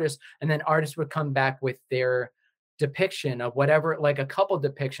the artist, and then artists would come back with their depiction of whatever, like a couple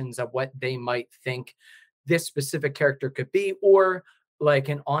depictions of what they might think this specific character could be, or like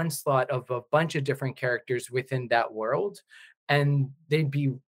an onslaught of a bunch of different characters within that world. and they'd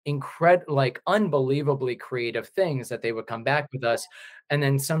be like unbelievably creative things that they would come back with us. And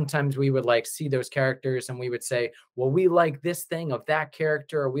then sometimes we would like see those characters and we would say, well, we like this thing of that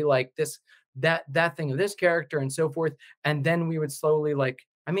character, or we like this, that thing of this character, and so forth. And then we would slowly like,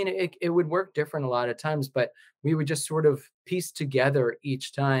 I mean, it would work different a lot of times, but we would just sort of piece together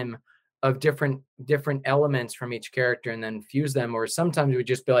each time of different elements from each character and then fuse them. Or sometimes we'd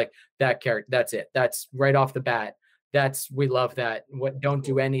just be like, that character, that's it. That's right off the bat. We love that. What, don't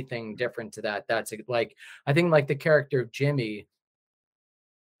do anything different to that. That's like, I think like the character of Jimmy,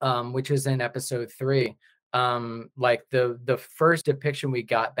 which is in episode 3, like the first depiction we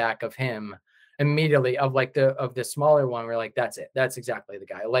got back of him immediately of the smaller one, we're like, that's it. That's exactly the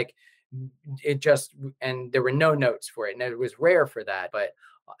guy. Like it just, and there were no notes for it. And it was rare for that, but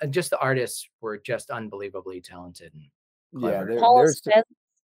just the artists were just unbelievably talented and clever. Yeah, Paula there's Spence.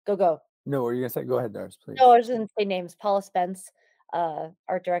 Go. no. What are you gonna say? Go ahead, Dars, please. No, I was going to say names. Paula Spence,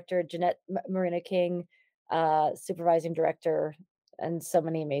 art director, Jeanette Marina King, supervising director, and so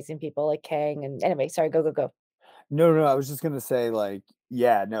many amazing people like Kang. And anyway, sorry, go. No, I was just gonna say, like,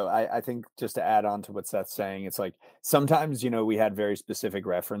 yeah, no, I think just to add on to what Seth's saying, it's like sometimes, we had very specific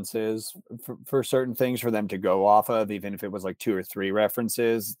references for certain things for them to go off of, even if it was like 2 or 3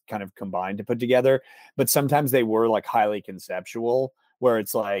 references kind of combined to put together. But sometimes they were like highly conceptual, where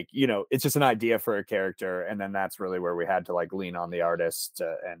it's like, it's just an idea for a character, and then that's really where we had to like lean on the artists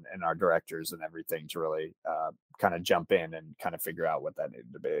and our directors and everything to really kind of jump in and kind of figure out what that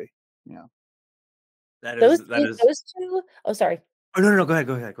needed to be. Yeah. Those two. Oh, sorry. Oh no, go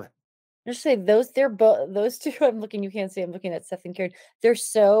ahead. Just say those two. I'm looking. You can't see. I'm looking at Seth and Karen. They're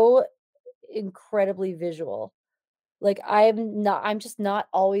so incredibly visual. Like I'm just not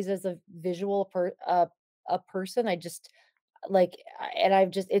always as a visual a person. I just like, and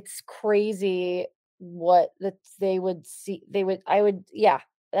I've just, it's crazy what that they would see. Yeah.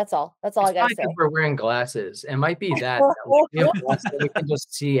 That's all I gotta say. We're wearing glasses. It might be that we can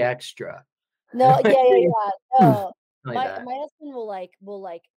just see extra. No, yeah. No. Like my that. husband will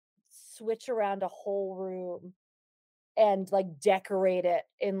like switch around a whole room and like decorate it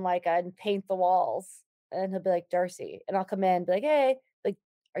in like and paint the walls, and he'll be like, Darcy, and I'll come in and be like, hey, like,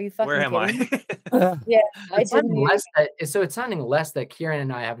 are you fucking Where am kidding me? I? Yeah, It's sounding less that Kieran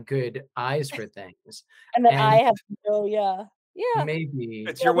and I have good eyes for things, and then I have to go. Yeah. Maybe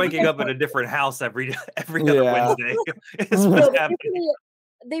It's you're waking up in a different house every other Yeah. Wednesday. Is what's No, happening.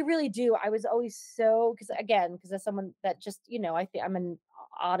 they really do. I was always so, because as someone that just, I think I'm an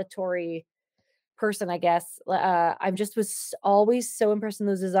auditory person, I guess. I just was always so impressed in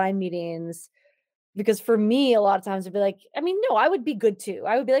those design meetings, because for me, a lot of times I'd be like, I mean, no, I would be good too.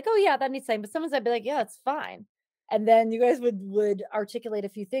 I would be like, oh yeah, that needs something. But sometimes I'd be like, yeah, it's fine. And then you guys would articulate a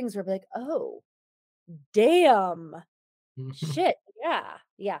few things where I'd be like, oh, damn, shit,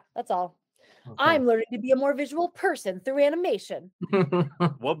 yeah, that's all. Okay. I'm learning to be a more visual person through animation.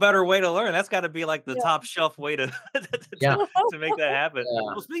 What better way to learn? That's got to be like the top shelf way to to make that happen. Yeah.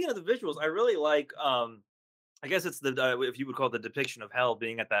 Well, speaking of the visuals, I really like. I guess it's the if you would call it the depiction of hell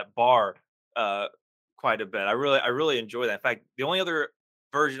being at that bar quite a bit. I really enjoy that. In fact, the only other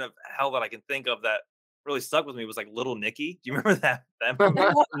version of hell that I can think of that really stuck with me was like Little Nicky. Do you remember that movie?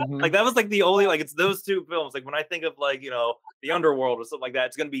 Mhm. Like that was like the only, like, it's those 2 films. Like when I think of like, the Underworld or something like that,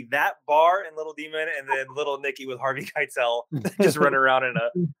 it's gonna be that bar and Little Demon, and then Little Nicky with Harvey Keitel just running around in a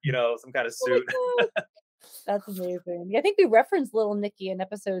some kind of Oh my suit. God. That's amazing. I think we referenced Little Nicky in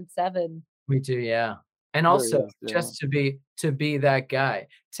episode 7. We do, yeah. And There also, is, yeah. just to be that guy.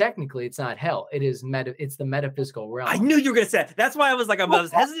 Technically, it's not hell. It's the metaphysical realm. I knew you were gonna say it. That's why I was like, I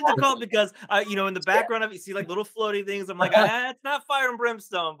was hesitant to call it, because in the background of it, you see like little floaty things. I'm like, it's not fire and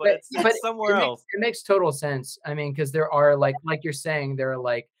brimstone, but it's somewhere else. It makes total sense. I mean, because there are like you're saying, there are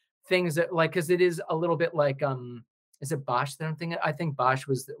like things that like, because it is a little bit like is it Bosch that I'm thinking? I think Bosch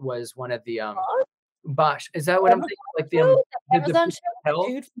was one of the Bosch. Is that what I'm thinking? Like the Amazon show with hell?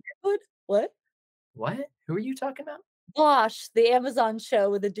 the dude from Deadwood? What? Who are you talking about? Bosch, the Amazon show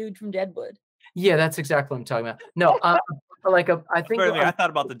with the dude from Deadwood. Yeah, that's exactly what I'm talking about. No, I think I thought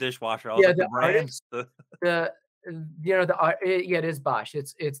about the dishwasher. I was like, the brands. It is Bosch.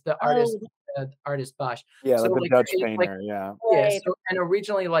 It's the artist, artist Bosch. Yeah, So, like the like, Dutch it's like- painter. Yeah. Yeah. Right. So, and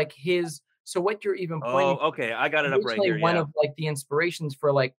originally, like so what you're even Oh, pointing okay. I got it up right originally here. one Yeah. of like the inspirations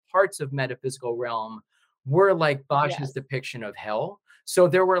for like parts of metaphysical realm were like Bosch's Yes. depiction of hell. So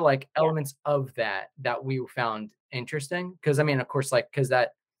there were like Yeah. elements of that we found interesting, because I mean, of course, like because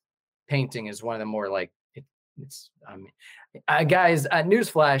that painting is one of the more like It's, I mean, guys,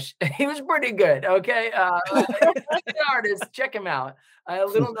 newsflash, he was pretty good. Okay, the artist, check him out. A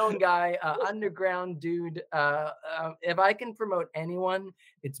little known guy, underground dude. If I can promote anyone,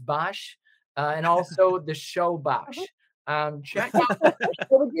 it's Bosch, and also the show Bosch. Check out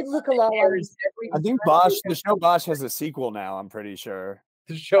Well, we did look a lot on I think Bosch, the show Bosch has a sequel now. I'm pretty sure.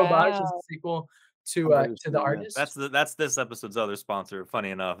 the show Bosch is a Wow. sequel to pretty the sure, yeah. artist. That's this episode's other sponsor. Funny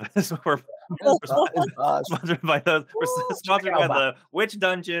enough, we're It's Bosch. sponsored by those. We're Check sponsored out by the Witch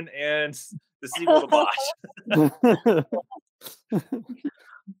Dungeon and the sequel to Bosch.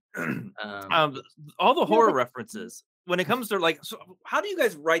 All the horror references. When it comes to like, so how do you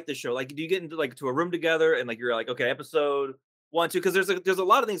guys write the show? Like, do you get into like to a room together and like you're like, okay, episode 1, 2, because there's a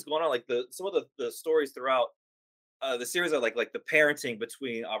lot of things going on. Like some of the stories throughout the series are like the parenting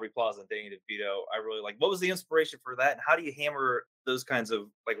between Aubrey Plaza and Danny DeVito. I really like. What was the inspiration for that, and how do you hammer those kinds of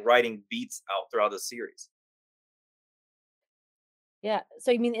like writing beats out throughout the series? Yeah. So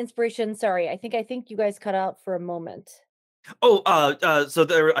you mean inspiration? Sorry, I think you guys cut out for a moment. Oh, so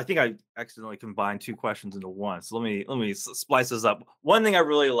there, I think I accidentally combined 2 questions into one. So let me splice this up. One thing I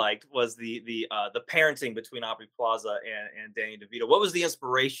really liked was the parenting between Aubrey Plaza and Danny DeVito. What was the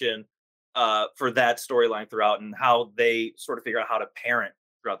inspiration for that storyline throughout, and how they sort of figure out how to parent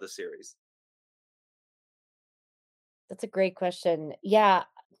throughout the series? That's a great question. Yeah.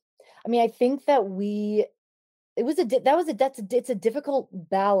 I mean, I think that it's a difficult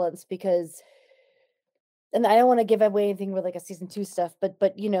balance because, and I don't want to give away anything with like a season 2 stuff, but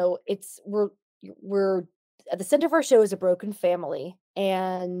we're at the center of our show is a broken family,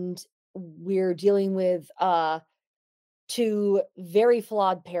 and we're dealing with 2 very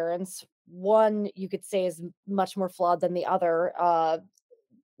flawed parents. One you could say is much more flawed than the other,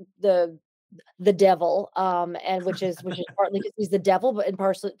 the devil, and which is partly because he's the devil, but and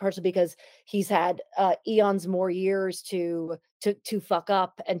partially because he's had eons more years to fuck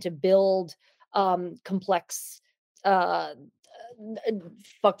up and to build complex uh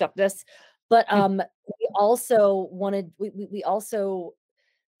fucked upness. But we also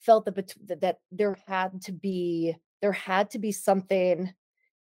felt that that there had to be something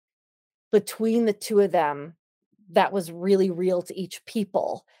between the 2 of them that was really real to each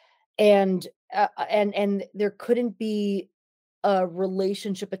people, and there couldn't be a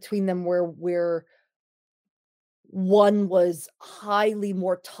relationship between them where one was highly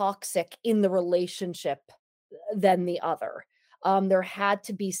more toxic in the relationship than the other. There had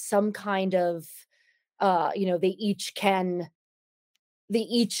to be some kind of they each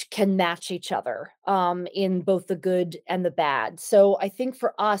can match each other in both the good and the bad. So I think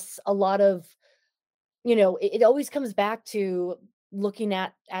for us, a lot of, it always comes back to looking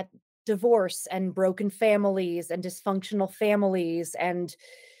at divorce and broken families and dysfunctional families, and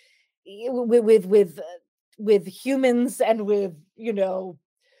with humans and with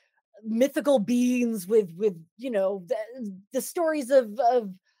mythical beings, with the stories of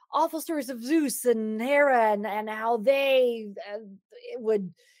awful stories of Zeus and Hera, and how they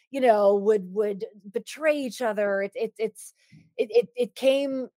would would betray each other. It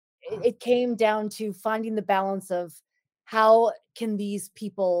came down to finding the balance of how can these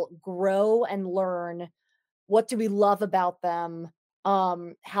people grow and learn, what do we love about them,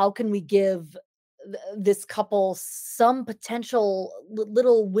 how can we give this couple some potential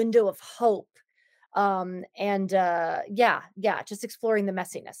little window of hope, and just exploring the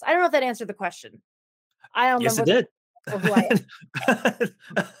messiness. I don't know if that answered the question. I don't Yes, it remember did. who I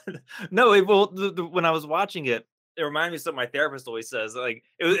am. No, well, when I was watching it, it reminded me of something my therapist always says. Like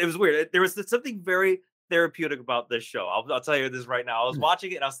it was weird. There was something very therapeutic about this show. I'll tell you this right now. I was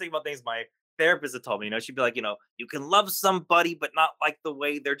watching it and I was thinking about things my therapist had told me. She'd be like, you can love somebody but not like the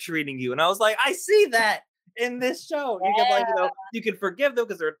way they're treating you. And I was like, I see that in this show. You can you can forgive them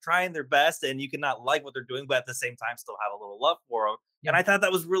because they're trying their best, and you can not like what they're doing, but at the same time still have a little love for them. And I thought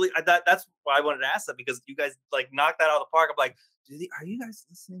that was really, that's why I wanted to ask that, because you guys like knocked that out of the park. I'm like, are you guys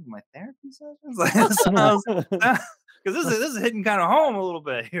listening to my therapy sessions? Because this is hitting kind of home a little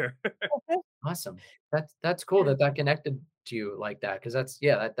bit here. Awesome. That's cool that connected to you like that, because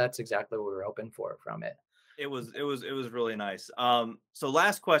that's exactly what we were hoping for from it. It was really nice. So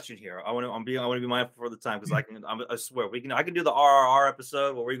last question here. I want to be mindful for the time, because I swear I can do the RRR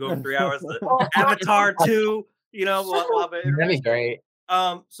episode where we go for 3 hours. The Avatar 2. We'll have That'd be great.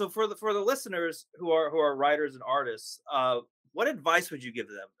 So for the listeners who are writers and artists, what advice would you give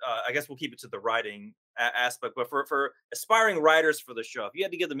them? I guess we'll keep it to the writing aspect, but for aspiring writers for the show, if you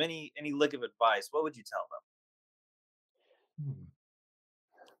had to give them any lick of advice, what would you tell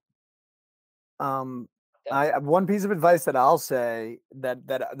them? One piece of advice that I'll say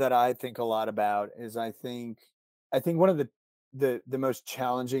that I think a lot about is I think one of the most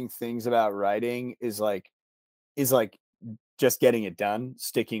challenging things about writing is like just getting it done,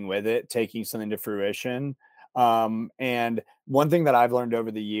 sticking with it, taking something to fruition. And one thing that I've learned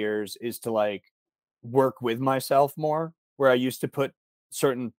over the years is to like work with myself more, where I used to put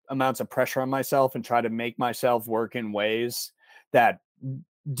certain amounts of pressure on myself and try to make myself work in ways that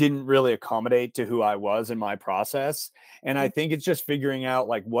didn't really accommodate to who I was in my process. And I think it's just figuring out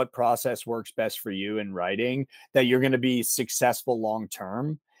like what process works best for you in writing, that you're going to be successful long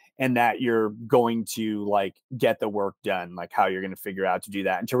term, and that you're going to like get the work done, like how you're going to figure out to do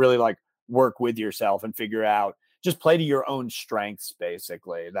that, and to really like work with yourself and figure out, just play to your own strengths.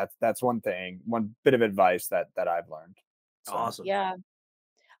 Basically, that's one bit of advice that I've learned. So. Awesome. Yeah.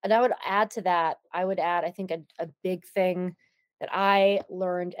 And I would add to that, I think a big thing that I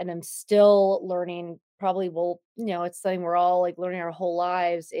learned and I'm still learning, probably will, it's something we're all like learning our whole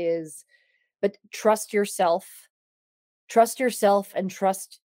lives is, but trust yourself and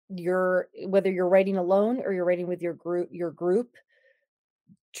trust whether you're writing alone or you're writing with your group.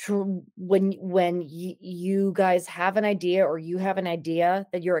 When you guys have an idea, or you have an idea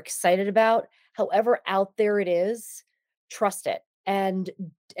that you're excited about, however out there it is, trust it. And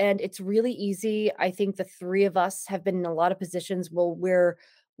it's really easy. I think the three of us have been in a lot of positions where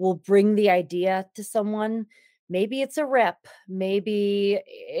we'll bring the idea to someone. Maybe it's a rep, maybe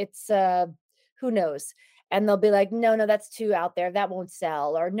it's who knows, and they'll be like, no, that's too out there, that won't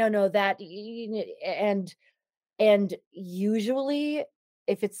sell, or no, that, and usually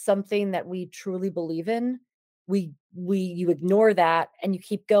if it's something that we truly believe in, you ignore that and you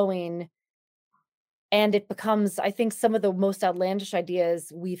keep going. And it becomes, I think some of the most outlandish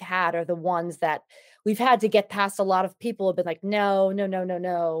ideas we've had are the ones that we've had to get past. A lot of people have been like, no.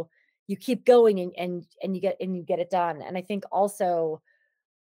 You keep going and you get it done. And I think also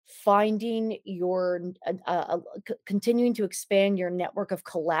finding continuing to expand your network of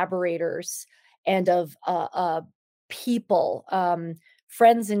collaborators and of people,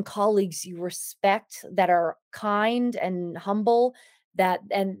 friends and colleagues you respect, that are kind and humble,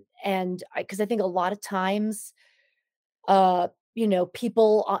 and because I think a lot of times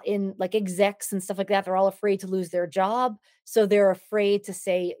people in like execs and stuff like that, they're all afraid to lose their job, so they're afraid to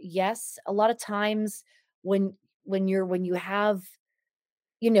say yes. A lot of times when you have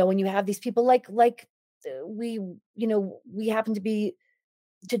these people like we happen to be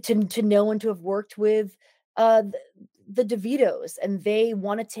to know and to have worked with the DeVitos, and they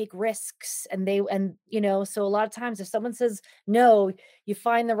want to take risks, and so a lot of times if someone says no, you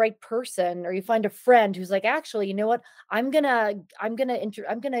find the right person, or you find a friend who's like, actually, you know what, I'm gonna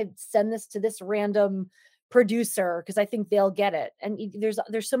send this to this random producer because I think they'll get it. And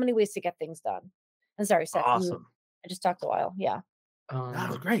there's so many ways to get things done. I'm sorry, Seth. Awesome. I just talked a while. Yeah. That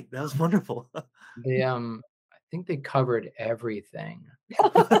was great. That was wonderful. I think they covered everything.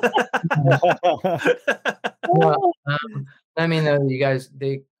 Oh. I mean, you guys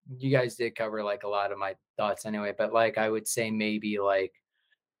did cover like a lot of my thoughts anyway, but like I would say maybe like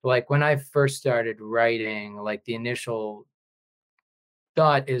when I first started writing, like the initial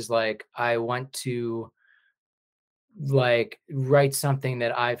thought is like I want to like write something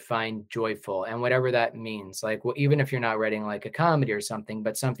that I find joyful, and whatever that means, like, well, even if you're not writing like a comedy or something,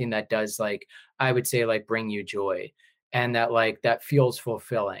 but something that does, like, I would say, like, bring you joy, and that like that feels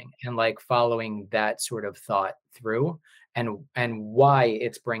fulfilling, and like following that sort of thought through, and why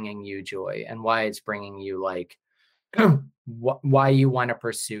it's bringing you joy, and why it's bringing you like why you want to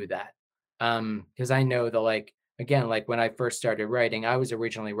pursue that. Because I know that, like, again, like when I first started writing, I was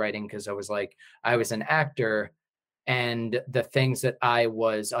originally writing because I was an actor, and the things that I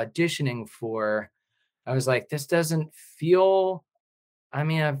was auditioning for, I was like, this doesn't feel, I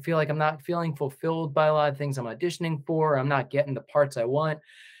mean, I feel like I'm not feeling fulfilled by a lot of things I'm auditioning for. I'm not getting the parts I want.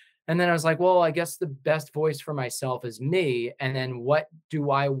 And then I was like, well, I guess the best voice for myself is me. And then what do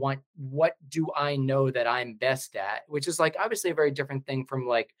I want? What do I know that I'm best at? Which is like obviously a very different thing from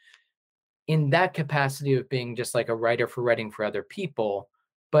like in that capacity of being just like a writer for writing for other people.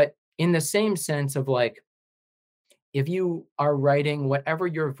 But in the same sense of like, if you are writing whatever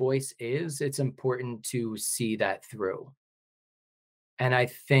your voice is, it's important to see that through. And I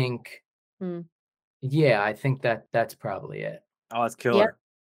think, yeah, I think that's probably it. Oh, that's killer. Yep.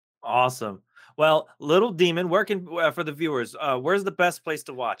 Awesome. Well, Little Demon, where can for the viewers, where's the best place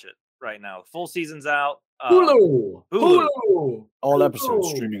to watch it right now? Full season's out. Hulu. All episodes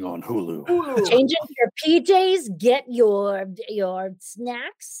streaming on Hulu. Change into your PJs, get your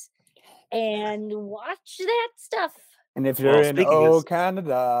snacks, and watch that stuff. And if you're in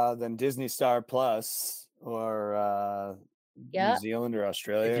Canada, then Disney Star Plus or Yeah. New Zealand or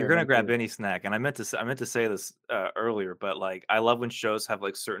Australia. If you're or gonna grab Vancouver. any snack, and I meant to say this earlier, but like I love when shows have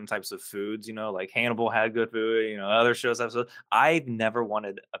like certain types of foods. You know, like Hannibal had good food. You know, other shows have. So I've never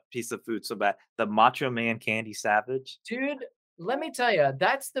wanted a piece of food so bad. The Macho Man Candy Savage. Dude, let me tell you,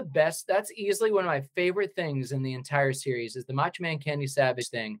 that's the best. That's easily one of my favorite things in the entire series. Is the Macho Man Candy Savage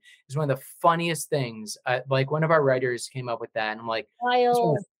thing is one of the funniest things. Like one of our writers came up with that, and I'm like, this one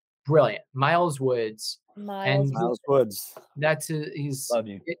Miles. is brilliant. Miles Woods, Miles. and Miles Woods. that's he's. Love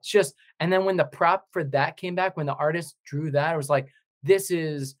you. It's just, and then when the prop for that came back, when the artist drew that, I was like,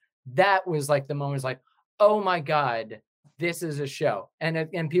 that was like the moment. Was like, oh my god, this is a show,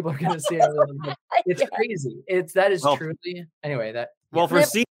 and people are gonna see it. Like, it's Yeah. crazy. That is Well, truly anyway. That Well,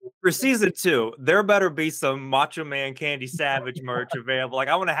 yeah. for season 2, there better be some Macho Man Candy Savage merch available. Like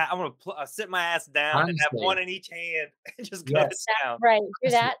I want to sit my ass down and have Honestly. one in each hand and just go Yes. to town. Right.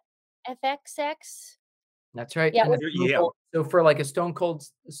 Hear that? FXX. That's right. Yeah, And with- a Stone Yeah. Cold- so for like a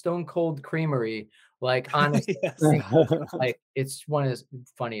Stone Cold Creamery, like honestly, Yes. like it's one of the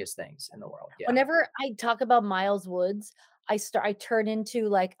funniest things in the world. Yeah. Whenever I talk about Miles Woods, I turn into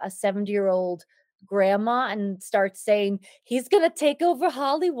like a 70-year-old grandma and start saying he's gonna take over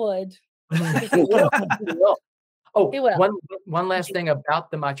Hollywood. He will. Oh, He will. one last thing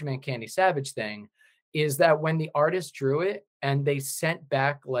about the Macho Man Candy Savage thing is that when the artist drew it and they sent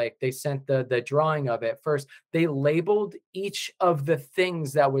back, like they sent the drawing of it first, they labeled each of the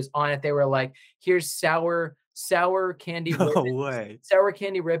things that was on it. They were like, here's sour candy No ribbons. way. Sour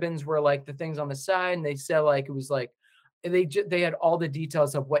candy ribbons were like the things on the side, and they said like it was like they had all the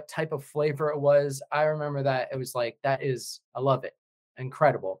details of what type of flavor it was. I remember that. It was like I love it.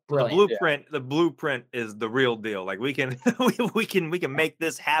 Incredible. Brilliant. The blueprint is the real deal. Like we can we can make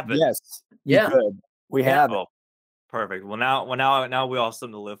this happen. Yes. We Yeah. could. We Yeah. have it. Oh, perfect. Well, now we all have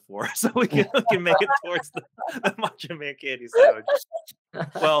something to live for, so we can make it towards the Macho Man Candy Savage.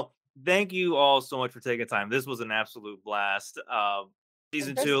 Well, thank you all so much for taking time. This was an absolute blast.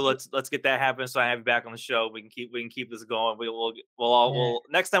 Season 2, let's get that happen. So I have you back on the show. We can keep this going. We'll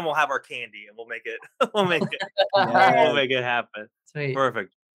next time we'll have our candy and we'll make it we'll make it happen. Sweet.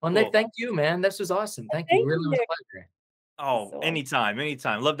 Perfect. Well, Nick, Cool. thank you, man. This was awesome. Thank you. Thank Really was you. a pleasure. Oh, So- anytime.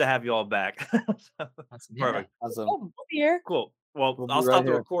 Love to have you all back. Awesome. Yeah. Perfect. Awesome. Oh, here. Cool. Well, We'll be I'll right stop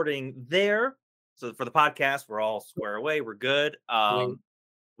the here. recording there. So for the podcast, we're all square away. We're good.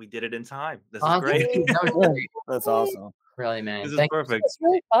 We did it in time. This is Awesome. great. That was great. That's awesome. Really, man. This is Thank you. perfect. It's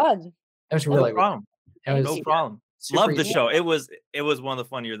really fun. It was No really problem. It was No problem. super Love the easy. show. It was one of the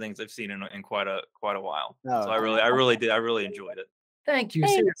funnier things I've seen in quite a while. Oh, So I really enjoyed it. Thank you.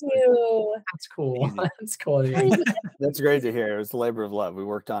 Thank Seriously. you. That's cool. Easy. That's cool. to hear. That's great to hear. It was a labor of love. We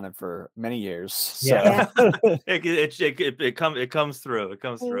worked on it for many years. So. Yeah. It comes through. It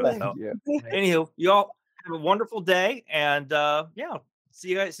comes through. Thank So you. anywho, you all have a wonderful day, and yeah, see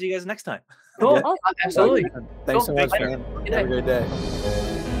you guys next time. Cool. Yeah. Absolutely. Thanks so Cool. much, man. Have a great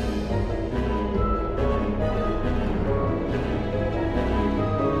day.